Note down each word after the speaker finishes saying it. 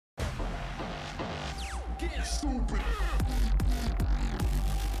Get stupid.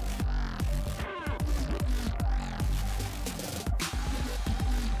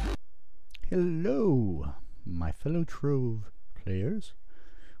 Hello, my fellow Trove players.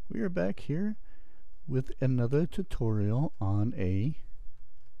 We are back here with another tutorial on a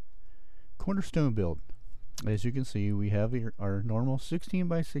Cornerstone build. As you can see, we have our normal 16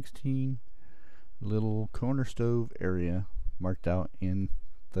 by 16 little corner stove area marked out in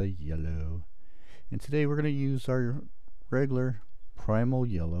the yellow. And today we're going to use our regular primal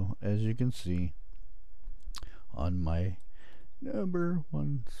yellow, as you can see on my number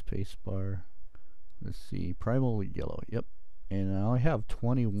 1 spacebar. Let's see, primal yellow, yep. And I have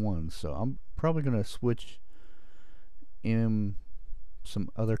 21, so I'm probably going to switch in some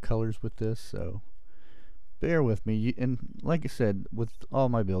other colors with this, so bear with me. And like I said, with all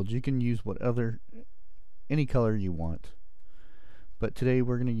my builds, you can use any color you want. But today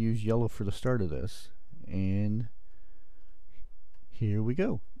we're going to use yellow for the start of this. And here we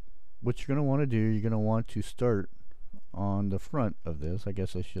go. What you're going to want to do, you're going to want to start on the front of this. I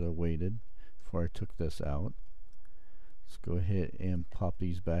guess I should have waited before I took this out. Let's go ahead and pop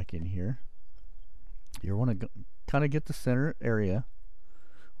these back in here. You want to kind of get the center area,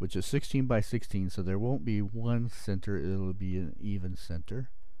 which is 16 by 16, so there won't be one center, it'll be an even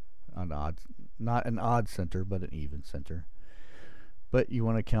center. Not an odd center, but an even center. But you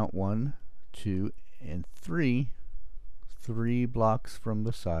want to count 1, 2, and 3 blocks from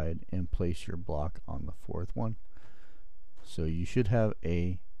the side and place your block on the 4th one. So you should have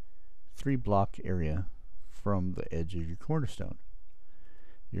a 3 block area from the edge of your cornerstone.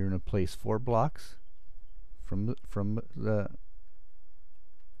 You're going to place 4 blocks from the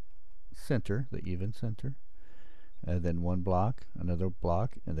center, the even center, and then 1 block, another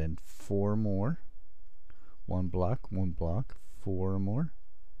block, and then 4 more. 1 block, 4 more,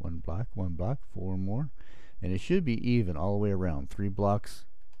 1 block, 4 more, and it should be even all the way around. 3 blocks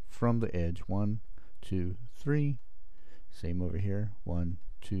from the edge. 1, 2, 3. Same over here. 1,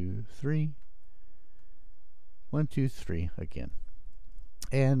 2, 3. 1, 2, 3 again.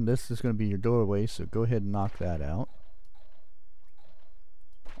 And this is going to be your doorway, so go ahead and knock that out.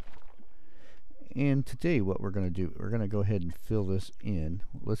 And today what we're going to do, we're going to go ahead and fill this in.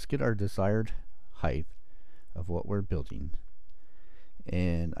 Let's get our desired height of what we're building.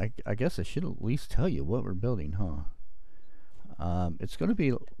 And I guess I should at least tell you what we're building, huh? It's going to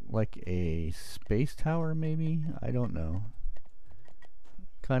be like a space tower, maybe? I don't know.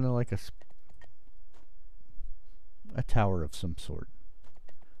 Kind of like a tower of some sort.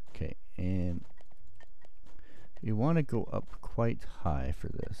 Okay, and you want to go up quite high for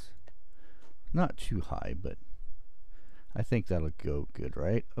this. Not too high, but I think that'll go good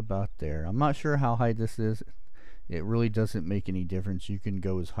right about there. I'm not sure how high this is. It really doesn't make any difference. You can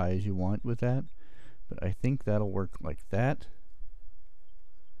go as high as you want with that, but I think that'll work like that.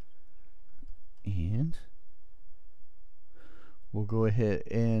 And we'll go ahead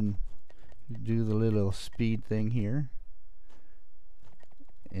and do the little speed thing here,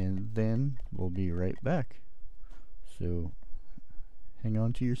 and then we'll be right back. So hang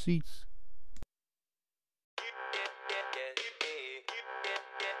on to your seats.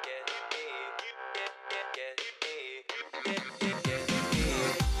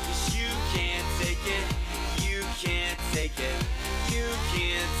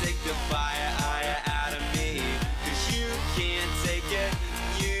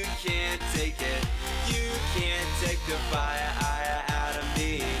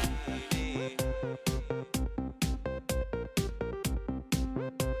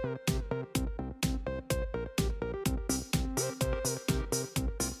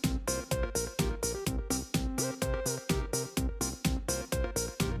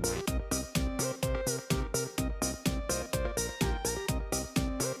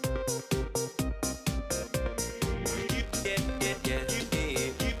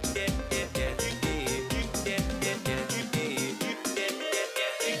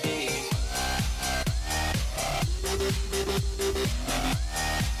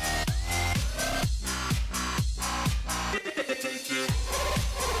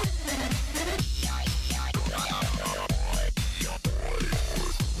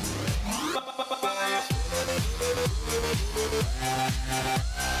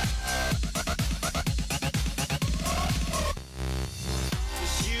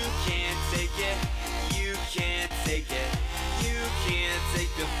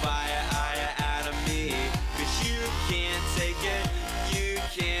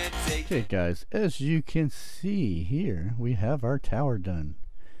 Okay guys, as you can see here, we have our tower done.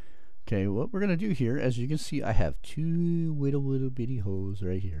 Okay, what we're going to do here, as you can see, I have 2 little bitty holes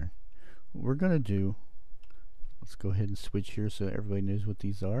right here. What we're going to do Let's go ahead and switch here so everybody knows what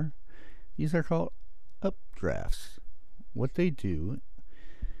these are. These are called updrafts. What they do,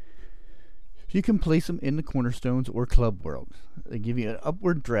 you can place them in the cornerstones or club world. They give you an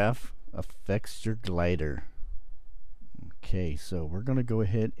upward draft, affects your glider. Okay, so we're going to go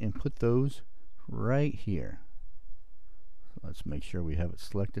ahead and put those right here. So let's make sure we have it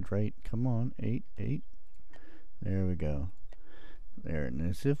selected right. Come on, 8, 8. There we go. There, and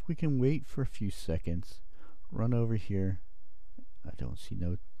as if we can wait for a few seconds, run over here. I don't see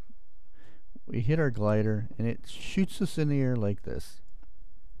no. We hit our glider and it shoots us in the air like this,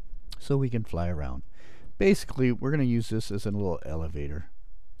 so we can fly around. Basically, we're going to use this as a little elevator.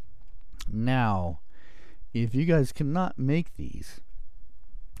 Now, if you guys cannot make these,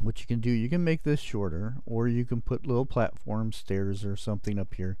 what you can do, you can make this shorter, or you can put little platform stairs or something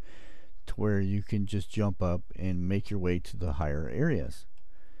up here to where you can just jump up and make your way to the higher areas.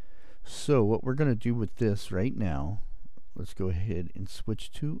 So what we're going to do with this right now, let's go ahead and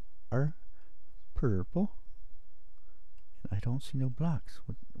switch to our purple. I don't see no blocks.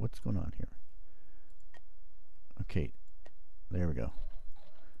 What's going on here? Okay, there we go.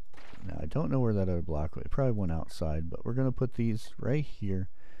 Now I don't know where that other block went. It probably went outside, but we're going to put these right here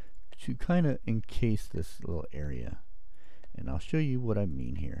to kind of encase this little area. And I'll show you what I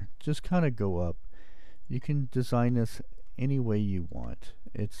mean here. Just kind of go up. You can design this any way you want.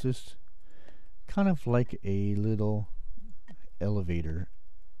 It's just kind of like a little elevator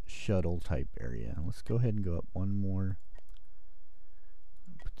shuttle type area. Let's go ahead and go up one more.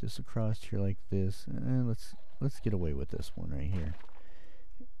 Put this across here like this, and let's get away with this one right here.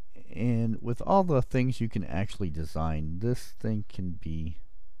 And with all the things you can actually design, this thing can be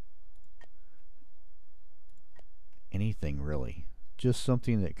anything really. Just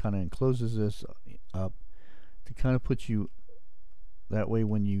something that kind of encloses this up to kind of put you that way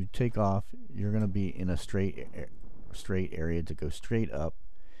when you take off, you're going to be in a straight area to go straight up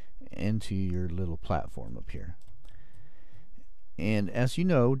into your little platform up here. And as you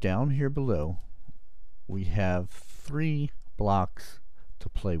know, down here below we have 3 blocks to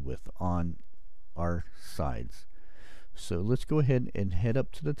play with on our sides. So let's go ahead and head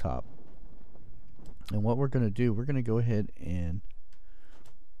up to the top. And what we're going to do, we're going to go ahead and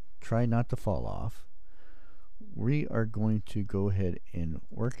try not to fall off. We are going to go ahead and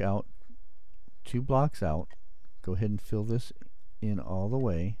work out 2 blocks out. Go ahead and fill this in all the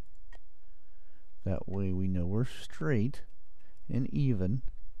way. That way we know we're straight and even.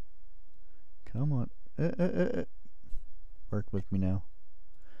 Come on. Work with me now.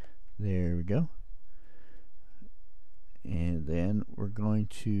 There we go. And then we're going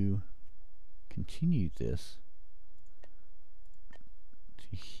to continue this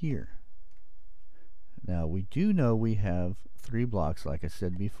to here. Now we do know we have 3 blocks like I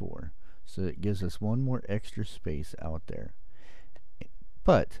said before, so it gives us one more extra space out there.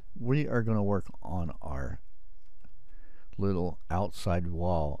 But we are going to work on our little outside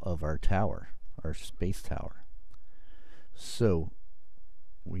wall of our tower, our space tower. So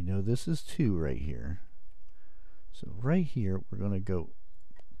we know this is 2 right here. So right here we're going to go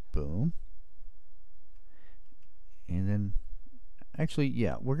boom. And then actually,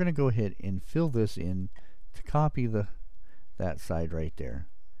 yeah, we're going to go ahead and fill this in to copy that side right there.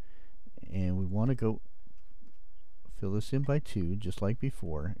 And we want to go fill this in by 2 just like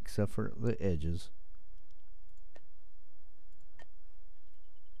before, except for the edges.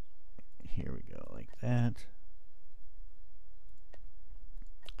 Here we go, like that.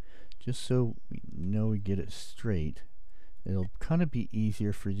 Just so we know we get it straight. It'll kind of be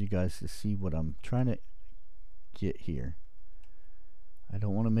easier for you guys to see what I'm trying to get here. I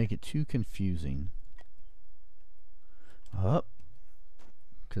don't want to make it too confusing.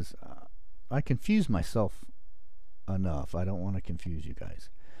 Because I confuse myself enough. I don't want to confuse you guys.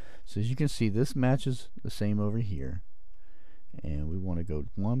 So as you can see, this matches the same over here. And we want to go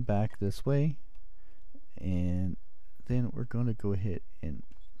 1 back this way. And then we're going to go ahead and,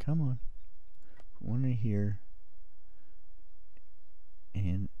 come on, 1 right here.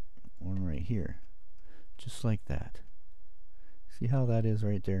 And 1 right here. Just like that. See how that is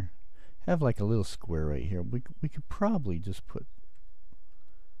right there? Have like a little square right here. We could probably just put,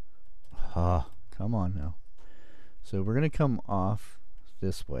 come on now. So we're going to come off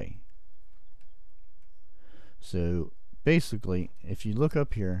this way. So basically, if you look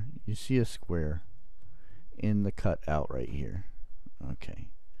up here, you see a square in the cut out right here. Okay.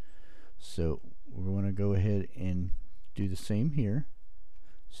 So we're going to go ahead and do the same here.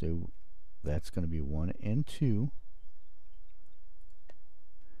 So that's going to be 1 and 2.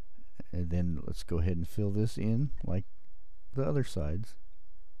 And then let's go ahead and fill this in like the other sides.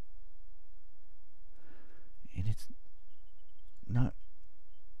 And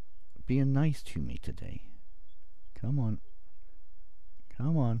being nice to me today. Come on.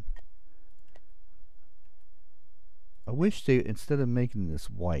 Come on. I wish they, instead of making this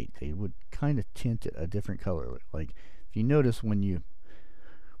white, they would kind of tint it a different color. Like, if you notice when you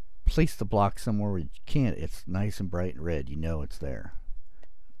place the block somewhere where you can't, it's nice and bright and red. You know it's there.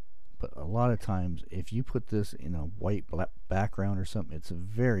 But a lot of times, if you put this in a white background or something, it's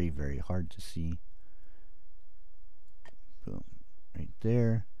very, very hard to see. Boom. Right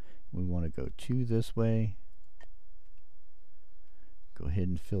there. We want to go 2 this way. Go ahead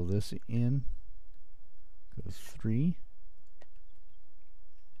and fill this in. Go 3.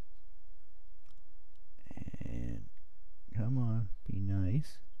 And come on, be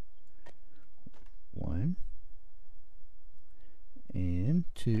nice. 1 and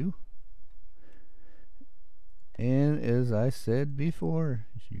 2. And as I said before,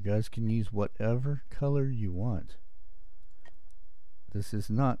 you guys can use whatever color you want. This is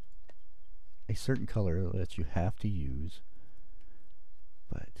not a certain color that you have to use,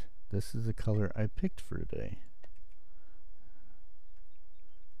 but this is the color I picked for today.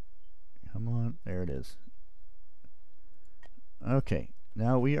 Come on, there it is. Okay,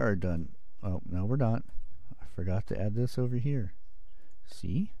 now we are done. Oh, no, we're not. I forgot to add this over here.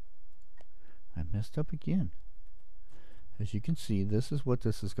 See? I messed up again. As you can see, this is what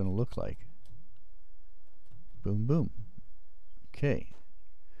this is going to look like. Boom, boom. Okay.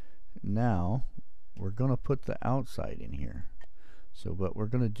 Now, we're going to put the outside in here. So what we're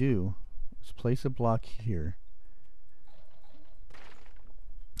going to do is place a block here.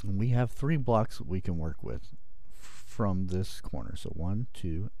 And we have 3 blocks that we can work with from this corner. So 1,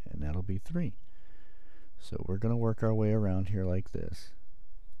 2, and that'll be 3. So we're going to work our way around here like this.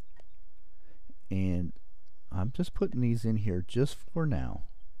 And I'm just putting these in here just for now,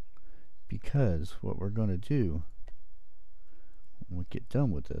 because what we're going to do when we get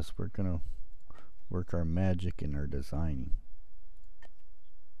done with this, we're going to work our magic in our designing.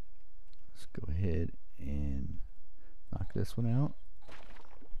 Let's go ahead and knock this one out.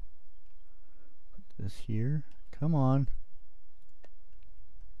 Put this here. Come on.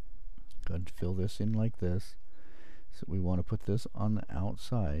 Go ahead and fill this in like this. So we want to put this on the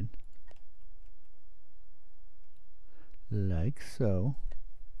outside. Like so.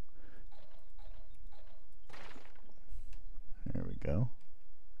 There we go.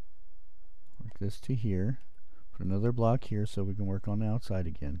 Work this to here. Put another block here so we can work on the outside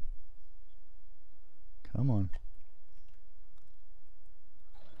again. Come on.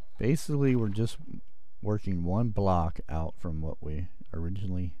 Basically, we're just working 1 block out from what we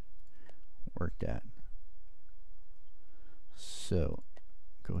originally worked at. So,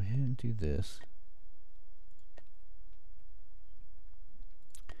 go ahead and do this.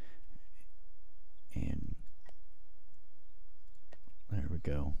 And there we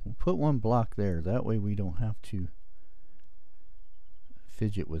go. We'll put 1 block there. That way we don't have to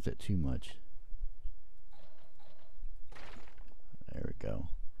fidget with it too much. There we go.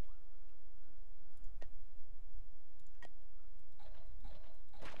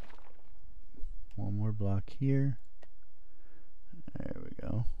 One more block here. There we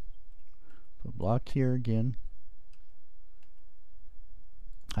go. Put a block here again.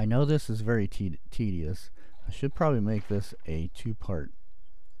 I know this is very tedious. I should probably make this a 2-part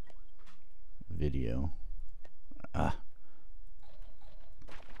video.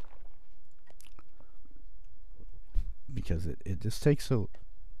 Because it just takes so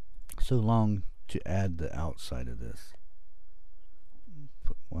long to add the outside of this.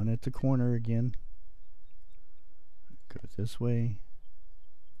 Put 1 at the corner again. Go this way.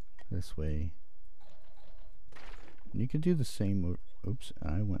 This way. And you can do the same. Oops,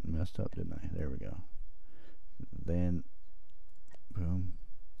 I went and messed up, didn't I? There we go. Then, boom,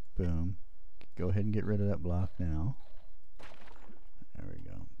 boom. Go ahead and get rid of that block now. There we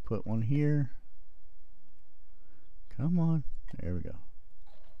go. Put 1 here. Come on. There we go.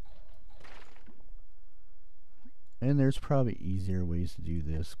 And there's probably easier ways to do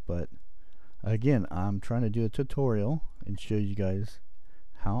this, but again, I'm trying to do a tutorial and show you guys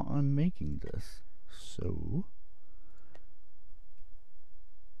how I'm making this. So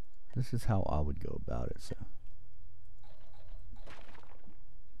this is how I would go about it. So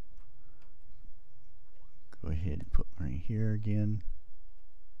go ahead and put right here again.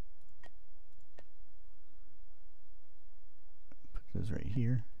 Put this right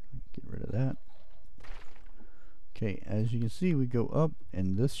here. Get rid of that. Okay, as you can see, we go up,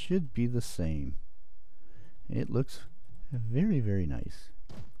 and this should be the same. It looks very, very nice.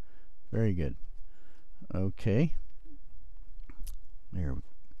 Very good. Okay. There we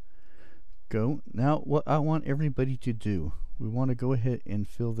go. Now, what I want everybody to do we want to go ahead and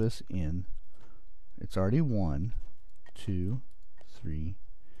fill this in. It's already 1, 2, 3,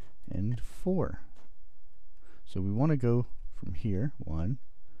 and 4. So we want to go from here, 1,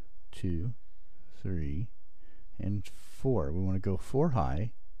 2, 3, and 4. We want to go 4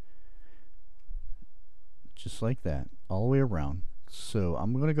 high, just like that, all the way around. So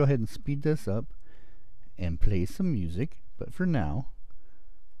I'm going to go ahead and speed this up and play some music, but for now,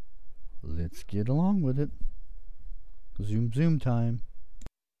 let's get along with it. Zoom zoom time.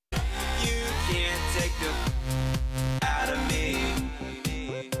 You can't take the out of me.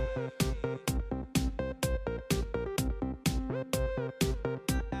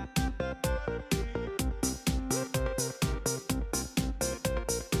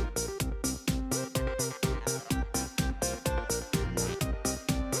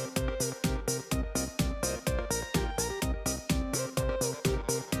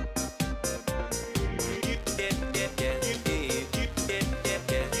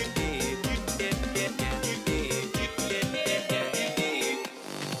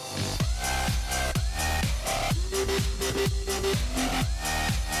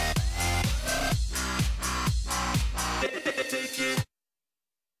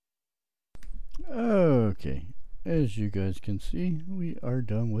 Okay, as you guys can see, we are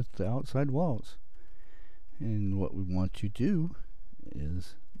done with the outside walls. And what we want to do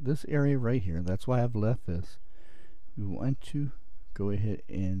is this area right here, that's why I've left this. We want to go ahead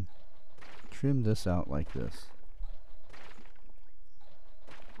and trim this out like this.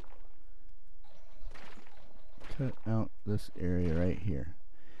 Cut out this area right here.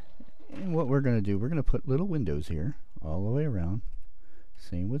 And what we're going to do, we're going to put little windows here all the way around.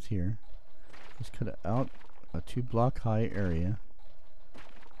 Same with here. Just cut out a 2 block high area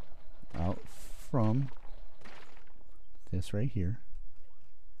out from this right here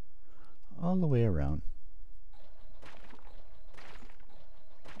all the way around.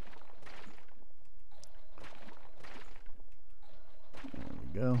 There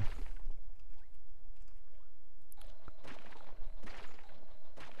we go.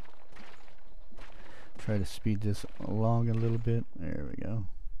 Try to speed this along a little bit. There we go.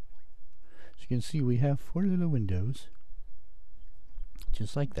 As you can see, we have 4 little windows,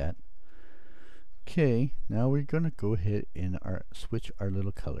 just like that. Okay, now we're going to go ahead and switch our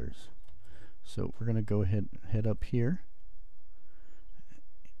little colors. So we're going to go ahead and head up here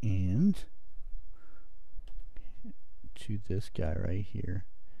and to this guy right here,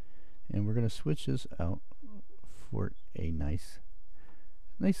 and we're going to switch this out for a nice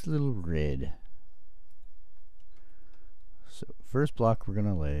little red. So first block we're going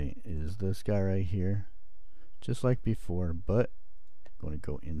to lay is this guy right here, just like before, but going to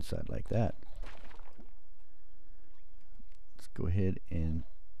go inside like that. Let's go ahead and,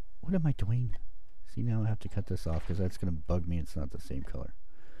 what am I doing? See, now I have to cut this off because that's going to bug me. It's not the same color.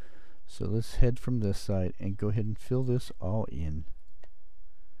 So let's head from this side and go ahead and fill this all in.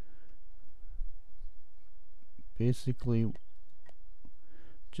 Basically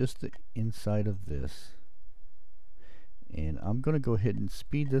just the inside of this. And I'm going to go ahead and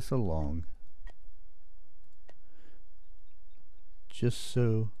speed this along just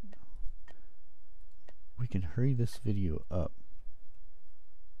so we can hurry this video up.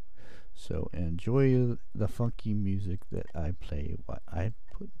 So enjoy the funky music that I play while I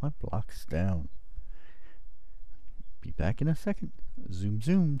put my blocks down. Be back in a second. Zoom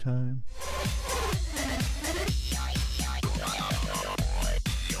zoom time.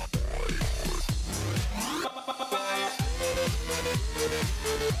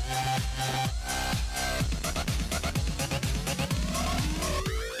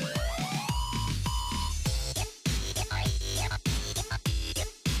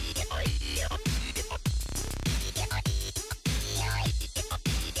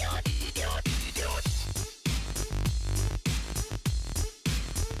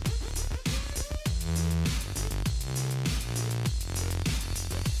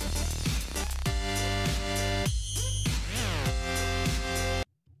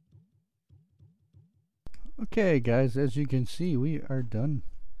 Okay guys, as you can see, we are done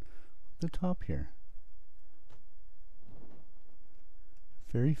with the top here.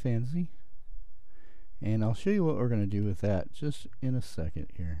 Very fancy. And I'll show you what we're going to do with that just in a second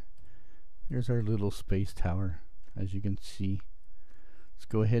here. There's our little space tower, as you can see. Let's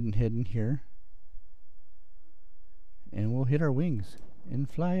go ahead and head in here. And we'll hit our wings and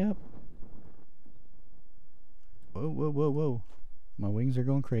fly up. Whoa, whoa, whoa, whoa. My wings are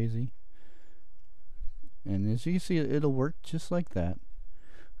going crazy. And as you can see, it'll work just like that.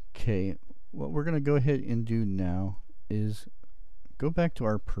 Okay, what we're going to go ahead and do now is go back to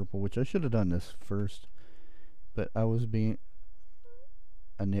our purple, which I should have done this first, but I was being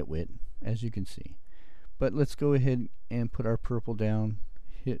a nitwit, as you can see. But let's go ahead and put our purple down,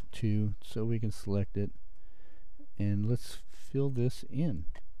 hit 2 so we can select it, and let's fill this in.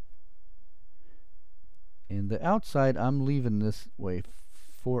 And the outside I'm leaving this way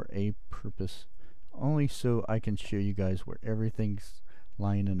for a purpose, only so I can show you guys where everything's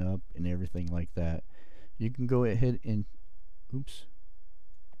lining up and everything like that. You can go ahead and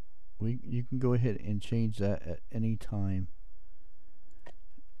you can go ahead and change that at any time,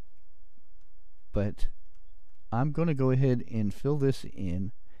 but I'm going to go ahead and fill this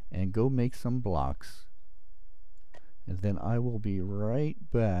in and go make some blocks, and then I will be right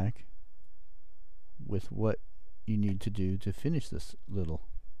back with what you need to do to finish this little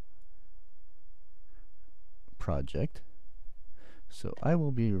project. So I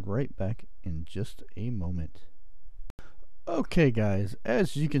will be right back in just a moment. Okay guys,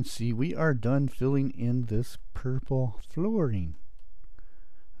 as you can see, we are done filling in this purple flooring.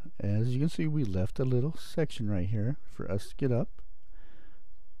 As you can see, we left a little section right here for us to get up,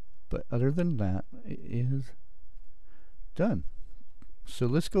 but other than that, it is done. So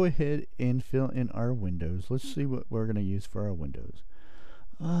let's go ahead and fill in our windows. Let's see what we're going to use for our windows.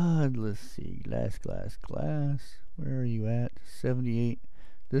 Let's see, glass. Where are you at? 78.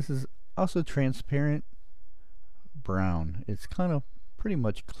 This is also transparent brown. It's kind of pretty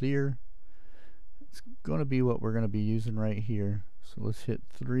much clear. It's going to be what we're going to be using right here. So let's hit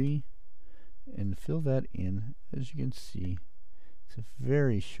 3 and fill that in. As you can see, it's a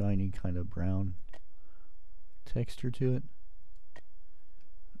very shiny kind of brown texture to it.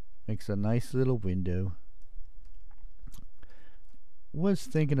 Makes a nice little window. Was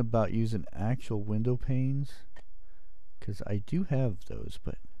thinking about using actual window panes, because I do have those,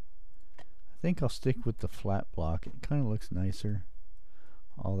 but I think I'll stick with the flat block. It kind of looks nicer.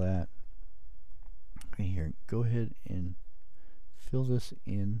 All that. Right here, go ahead and fill this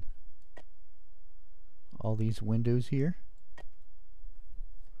in. All these windows here.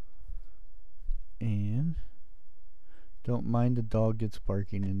 And don't mind the dog that's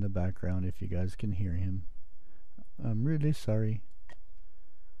barking in the background if you guys can hear him. I'm really sorry.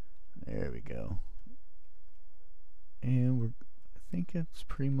 There we go. And I think it's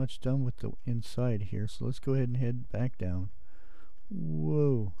pretty much done with the inside here. So let's go ahead and head back down.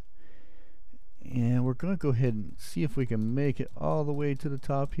 Whoa. And we're going to go ahead and see if we can make it all the way to the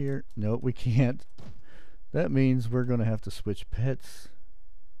top here. Nope, we can't. That means we're going to have to switch pets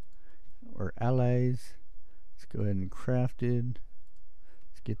or allies. Let's go ahead and craft it.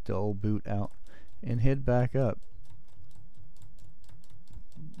 Let's get the old boot out and head back up.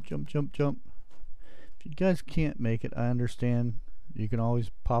 Jump. If you guys can't make it, I understand. You can always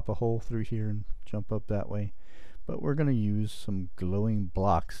pop a hole through here and jump up that way. But we're going to use some glowing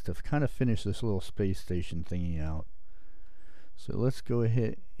blocks to kind of finish this little space station thingy out. So let's go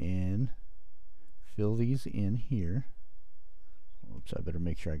ahead and fill these in here. Oops, I better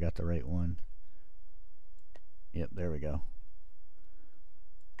make sure I got the right one. Yep, there we go.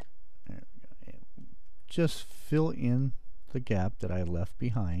 There we go. And just fill in the gap that I left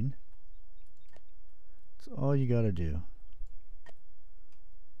behind. That's all you got to do.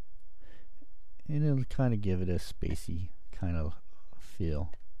 And it'll kind of give it a spacey kind of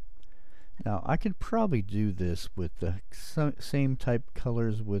feel. Now I could probably do this with the same type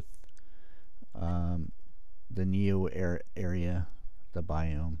colors with the Neo area, the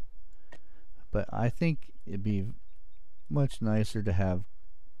biome, but I think it'd be much nicer to have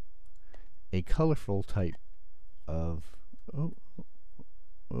a colorful type of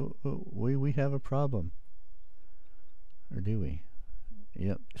we have a problem, or do we?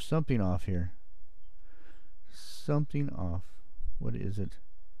 Yep, there's something off here. Something off. What is it?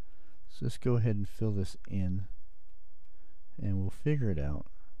 So let's go ahead and fill this in and we'll figure it out.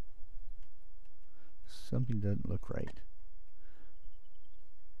 Something doesn't look right.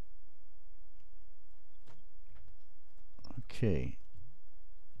 Okay.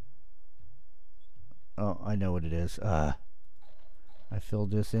 Oh, I know what it is. I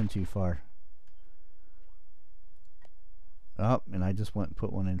filled this in too far. Oh, and I just went and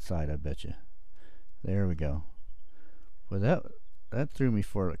put one inside, I bet you. There we go. Well, that threw me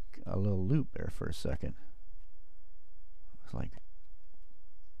for a little loop there for a second. It's like,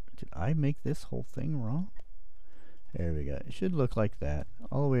 did I make this whole thing wrong? There we go. It should look like that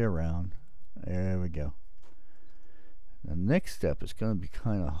all the way around. There we go. The next step is going to be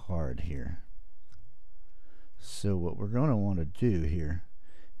kind of hard here. So what we're going to want to do here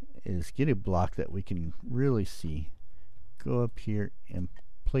is get a block that we can really see. Go up here and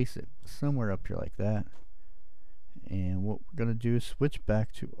place it somewhere up here like that. And what we're going to do is switch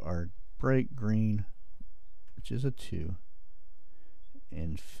back to our bright green, which is a 2.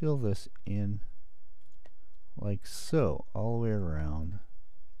 and fill this in like so, all the way around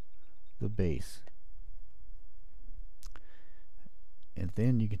the base. And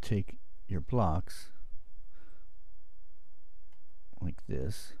then you can take your blocks like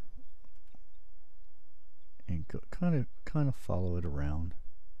this and go kind of follow it around.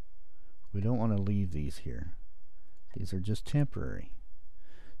 We don't want to leave these here. These are just temporary.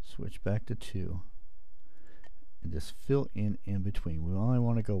 Switch back to 2 and just fill in between. We only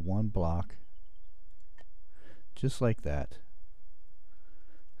want to go one block, just like that.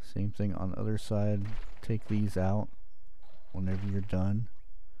 Same thing on the other side. Take these out whenever you're done.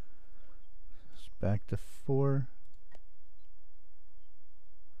 Just back to 4.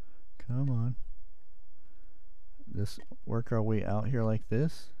 Come on. Just work our way out here like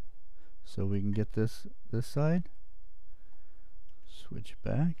this so we can get this side. Switch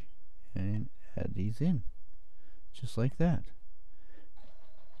back and add these in just like that,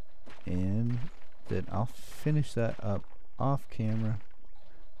 and then I'll finish that up off camera.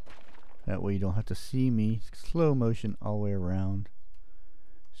 That way you don't have to see me. Slow motion all the way around.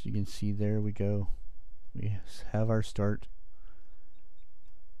 So you can see, there we go. We have our start.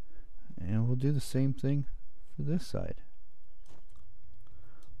 And we'll do the same thing for this side.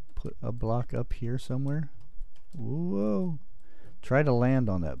 Put a block up here somewhere. Whoa. Try to land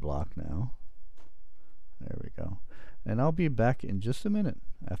on that block now. There we go. And I'll be back in just a minute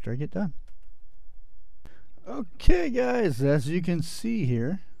after I get done. Okay guys, as you can see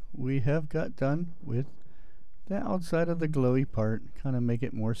here, we have got done with the outside of the glowy part. Kind of make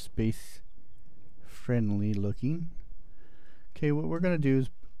it more space friendly looking. Okay, what we're going to do is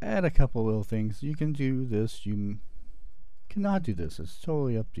add a couple little things. You can do this, you cannot do this. It's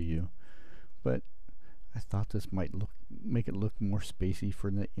totally up to you. But I thought this might make it look more spacey for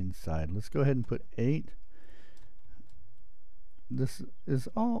the inside. Let's go ahead and put 8. This is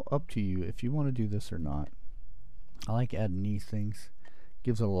all up to you if you want to do this or not. I like adding these things.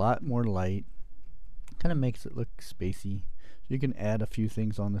 Gives a lot more light. Kind of makes it look spacey. You can add a few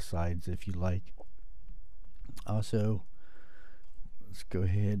things on the sides if you like. Also, let's go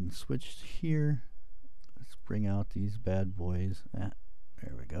ahead and switch here. Let's bring out these bad boys.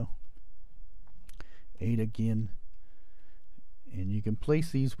 There we go. 8 again. And you can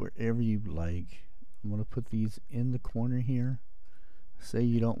place these wherever you like. I'm going to put these in the corner here. Say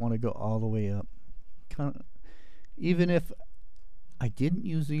you don't want to go all the way up. Even if I didn't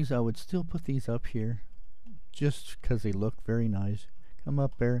use these, I would still put these up here just because they look very nice. Come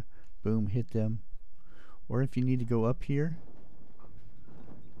up there, boom, hit them. Or if you need to go up here,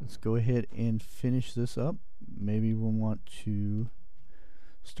 let's go ahead and finish this up. Maybe we'll want to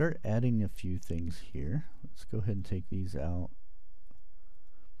start adding a few things here. Let's go ahead and take these out.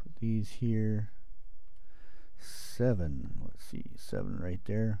 Put these here. 7. Let's see, 7 right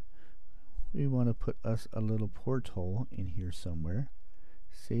there. We want to put us a little porthole in here somewhere.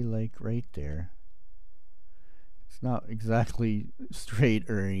 Say like right there. It's not exactly straight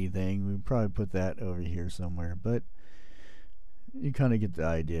or anything. We probably put that over here somewhere, but you kind of get the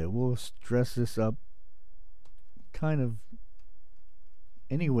idea. We'll dress this up kind of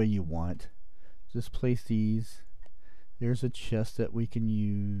any way you want. Just place these. There's a chest that we can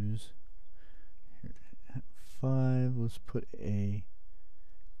use. Here, 5. Let's put a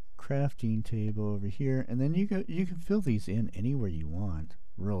crafting table over here, and then you can fill these in anywhere you want,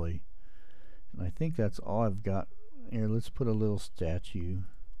 really. And I think that's all I've got here. Let's put a little statue,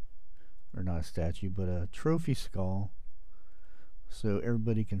 or not a statue, but a trophy skull, so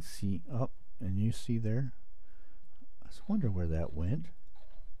everybody can see up. And you see there, I just wonder where that went.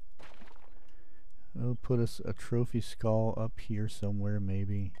 I'll put us a trophy skull up here somewhere.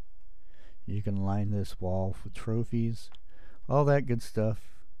 Maybe you can line this wall with trophies, all that good stuff.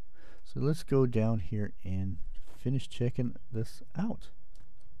 So let's go down here and finish checking this out.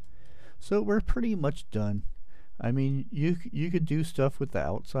 So we're pretty much done. I mean, you could do stuff with the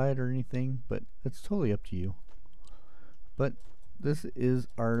outside or anything, but it's totally up to you. But this is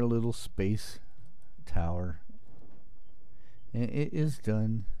our little space tower, and it is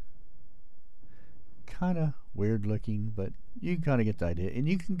done. Kind of weird looking, but you kind of get the idea. And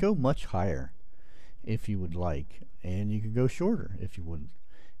you can go much higher if you would like, and you can go shorter if you would.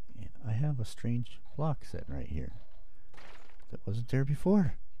 And I have a strange block set right here that wasn't there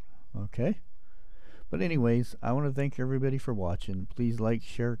before. Okay, but anyways, I want to thank everybody for watching. Please like,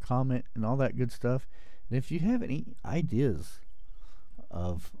 share, comment, and all that good stuff. And if you have any ideas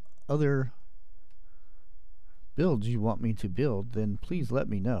of other builds you want me to build, then please let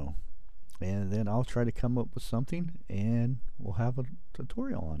me know, and then I'll try to come up with something and we'll have a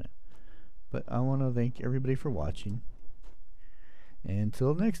tutorial on it. But I want to thank everybody for watching, and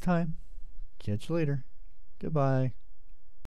until next time, catch you later. Goodbye.